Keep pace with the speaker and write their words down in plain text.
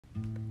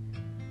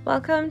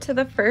Welcome to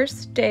the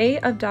first day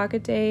of Dog a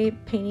Day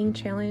painting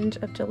challenge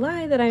of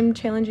July that I'm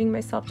challenging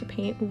myself to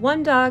paint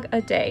one dog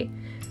a day.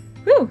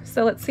 Woo!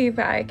 So let's see if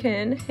I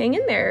can hang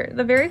in there.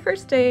 The very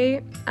first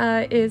day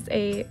is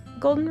a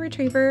golden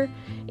retriever,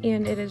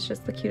 and it is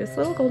just the cutest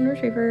little golden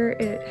retriever.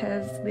 It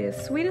has the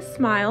sweetest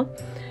smile,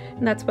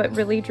 and that's what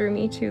really drew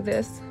me to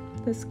this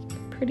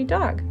pretty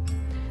dog.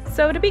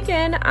 So to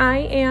begin, I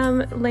am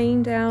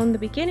laying down the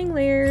beginning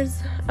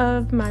layers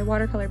of my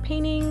watercolor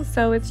painting.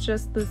 So it's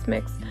just this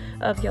mix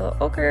of yellow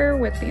ochre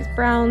with these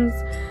browns,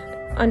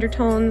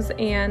 undertones,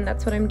 and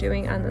that's what I'm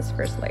doing on this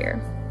first layer.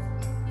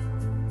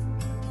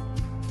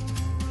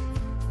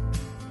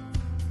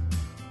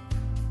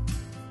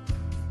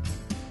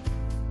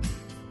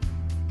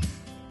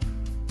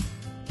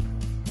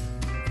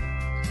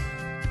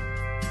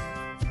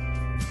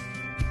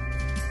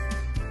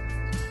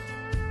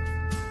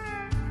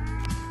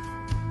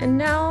 And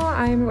now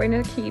I'm going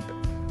to keep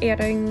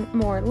adding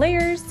more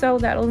layers, so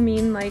that'll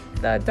mean like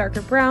the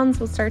darker browns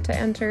will start to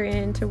enter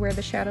into where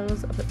the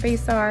shadows of the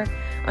face are,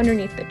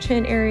 underneath the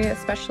chin area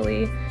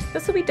especially.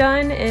 This will be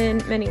done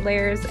in many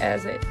layers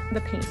as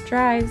the paint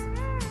dries.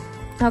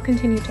 I'll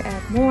continue to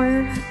add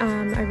more.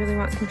 I really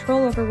want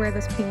control over where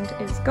this paint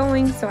is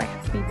going, so I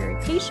have to be very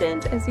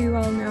patient, as you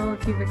all know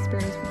if you've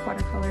experienced with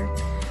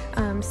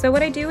watercolor. So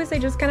what I do is I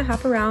just kind of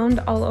hop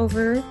around all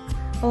over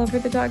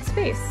the dog's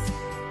face.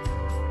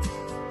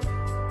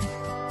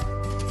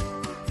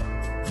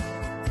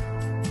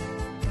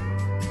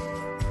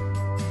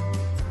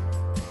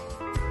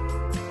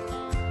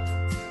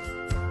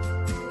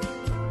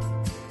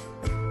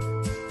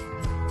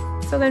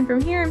 So then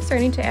from here, I'm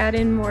starting to add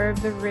in more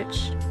of the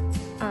rich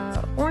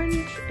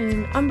orange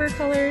and umber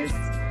colors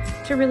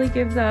to really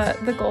give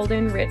the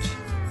golden rich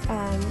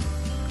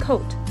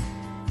coat.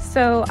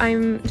 So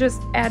I'm just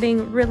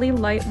adding really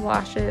light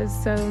washes,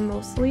 so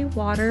mostly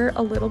water,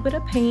 a little bit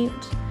of paint,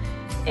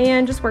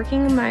 and just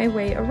working my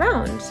way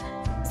around.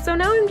 So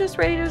now I'm just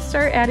ready to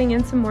start adding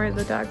in some more of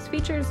the dog's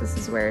features. This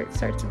is where it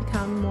starts to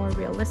become more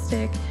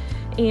realistic,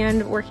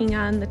 and working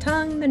on the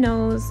tongue, the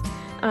nose,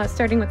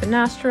 starting with the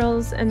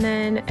nostrils, and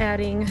then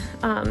adding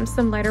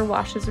some lighter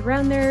washes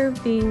around there,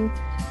 being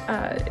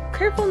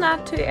careful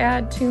not to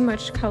add too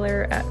much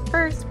color at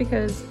first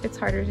because it's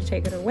harder to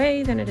take it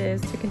away than it is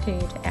to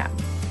continue to add.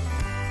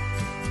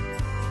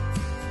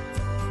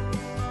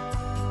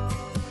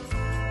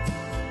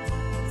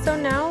 So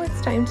now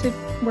it's time to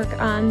work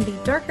on the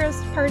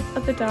darkest part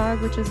of the dog,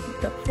 which is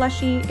the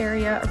fleshy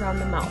area around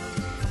the mouth.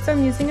 So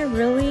I'm using a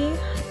really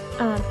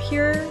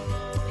pure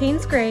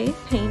Payne's Gray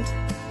paint,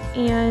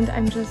 and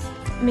I'm just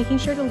making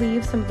sure to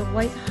leave some of the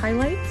white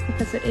highlights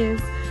because it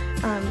is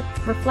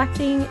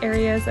reflecting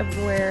areas of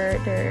where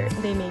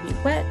they may be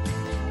wet.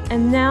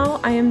 And now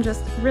I am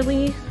just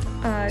really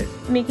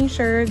making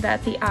sure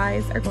that the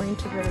eyes are going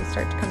to really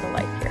start to come to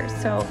life here.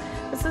 So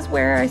this is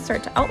where I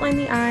start to outline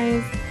the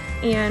eyes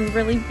and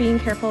really being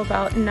careful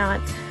about not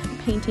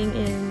painting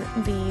in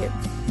the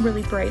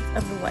really brights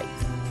of the whites.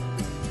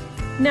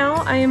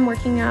 Now I am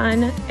working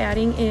on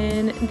adding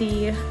in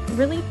the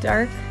really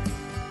dark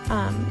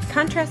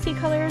contrasty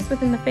colors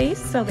within the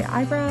face, so the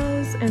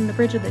eyebrows and the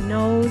bridge of the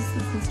nose.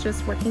 This is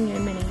just working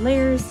in many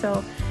layers,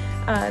 so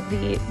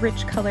the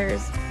rich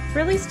colors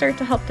really start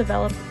to help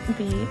develop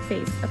the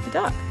face of the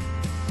dog.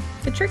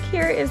 The trick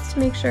here is to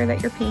make sure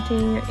that you're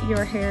painting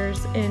your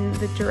hairs in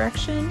the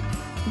direction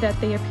that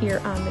they appear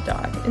on the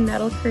dog, and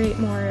that'll create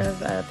more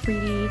of a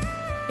 3D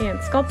and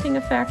sculpting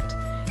effect,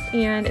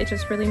 and it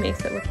just really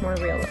makes it look more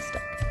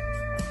realistic.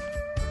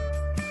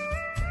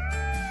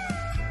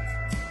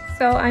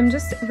 So I'm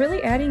just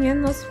really adding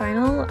in those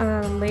final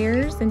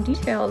layers and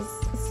details.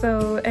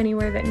 So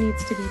anywhere that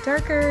needs to be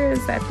darker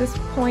is at this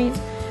point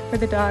where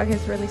the dog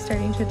is really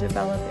starting to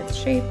develop its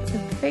shape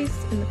in the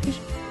face and the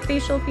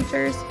facial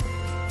features.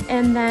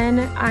 And then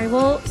I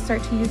will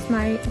start to use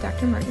my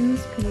Dr.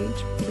 Martin's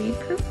pH bleed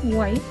proof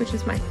white, which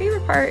is my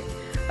favorite part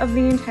of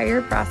the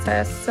entire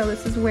process. So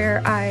this is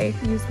where I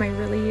use my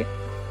really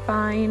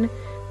fine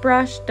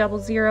brush,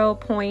 00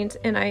 point,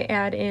 and I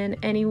add in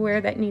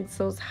anywhere that needs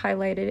those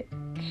highlighted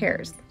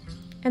hairs.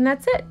 And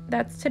that's it.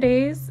 That's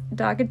today's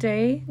Dog a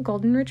Day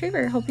Golden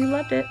Retriever. Hope you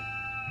loved it.